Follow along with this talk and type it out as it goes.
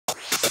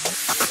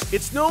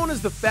It's known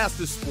as the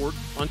fastest sport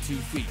on 2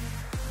 feet.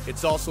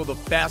 It's also the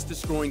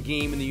fastest growing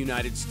game in the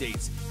United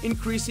States,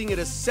 increasing at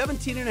a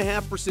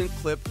 17.5%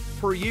 clip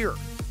per year.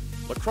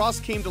 Lacrosse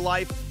came to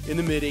life in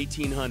the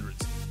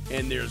mid-1800s,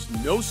 and there's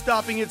no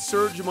stopping its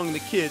surge among the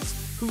kids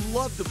who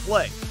love to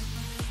play.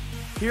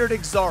 Here at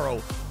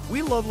Exaro,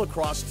 we love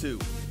lacrosse too,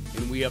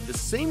 and we have the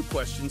same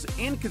questions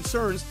and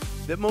concerns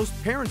that most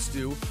parents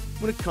do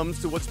when it comes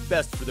to what's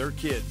best for their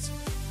kids.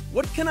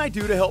 What can I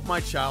do to help my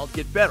child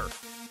get better?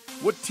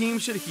 What team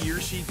should he or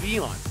she be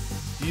on?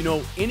 Do you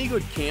know any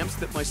good camps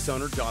that my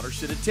son or daughter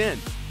should attend?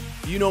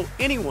 Do you know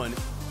anyone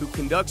who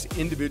conducts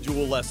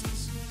individual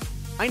lessons?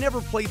 I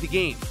never played the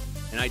game,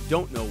 and I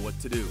don't know what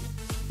to do.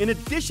 In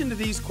addition to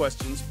these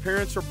questions,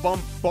 parents are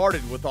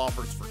bombarded with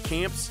offers for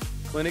camps,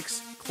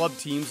 clinics, club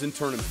teams, and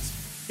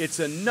tournaments. It's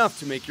enough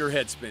to make your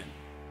head spin.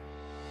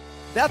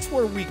 That's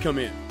where we come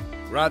in.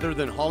 Rather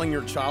than hauling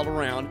your child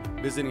around,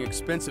 visiting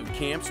expensive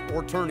camps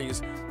or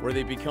tourneys where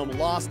they become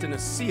lost in a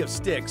sea of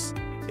sticks,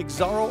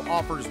 Exaro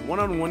offers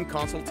one-on-one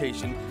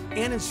consultation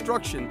and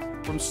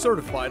instruction from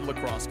certified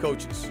lacrosse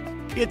coaches.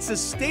 It's a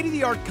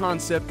state-of-the-art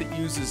concept that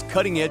uses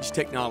cutting-edge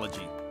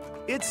technology.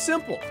 It's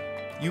simple.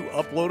 You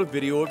upload a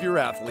video of your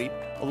athlete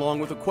along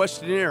with a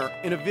questionnaire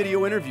and a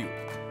video interview.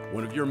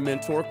 One of your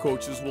mentor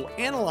coaches will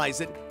analyze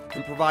it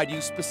and provide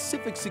you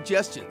specific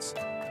suggestions.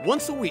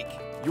 Once a week,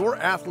 your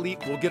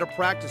athlete will get a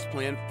practice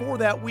plan for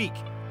that week,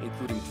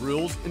 including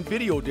drills and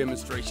video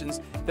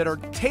demonstrations that are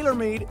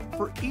tailor-made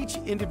for each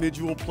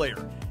individual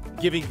player,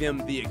 giving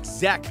them the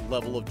exact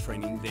level of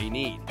training they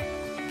need.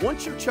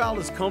 Once your child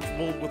is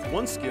comfortable with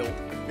one skill,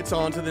 it's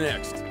on to the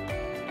next.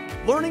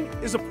 Learning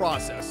is a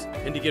process,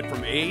 and to get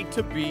from A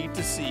to B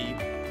to C,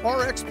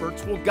 our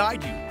experts will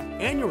guide you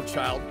and your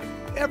child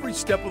every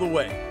step of the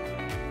way.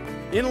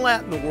 In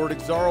Latin, the word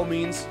Exaro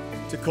means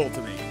to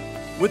cultivate.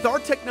 With our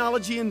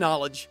technology and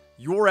knowledge,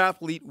 your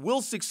athlete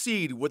will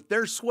succeed with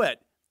their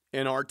sweat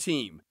and our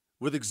team.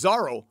 With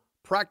Exaro,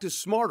 practice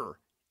smarter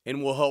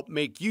and will help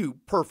make you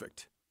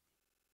perfect.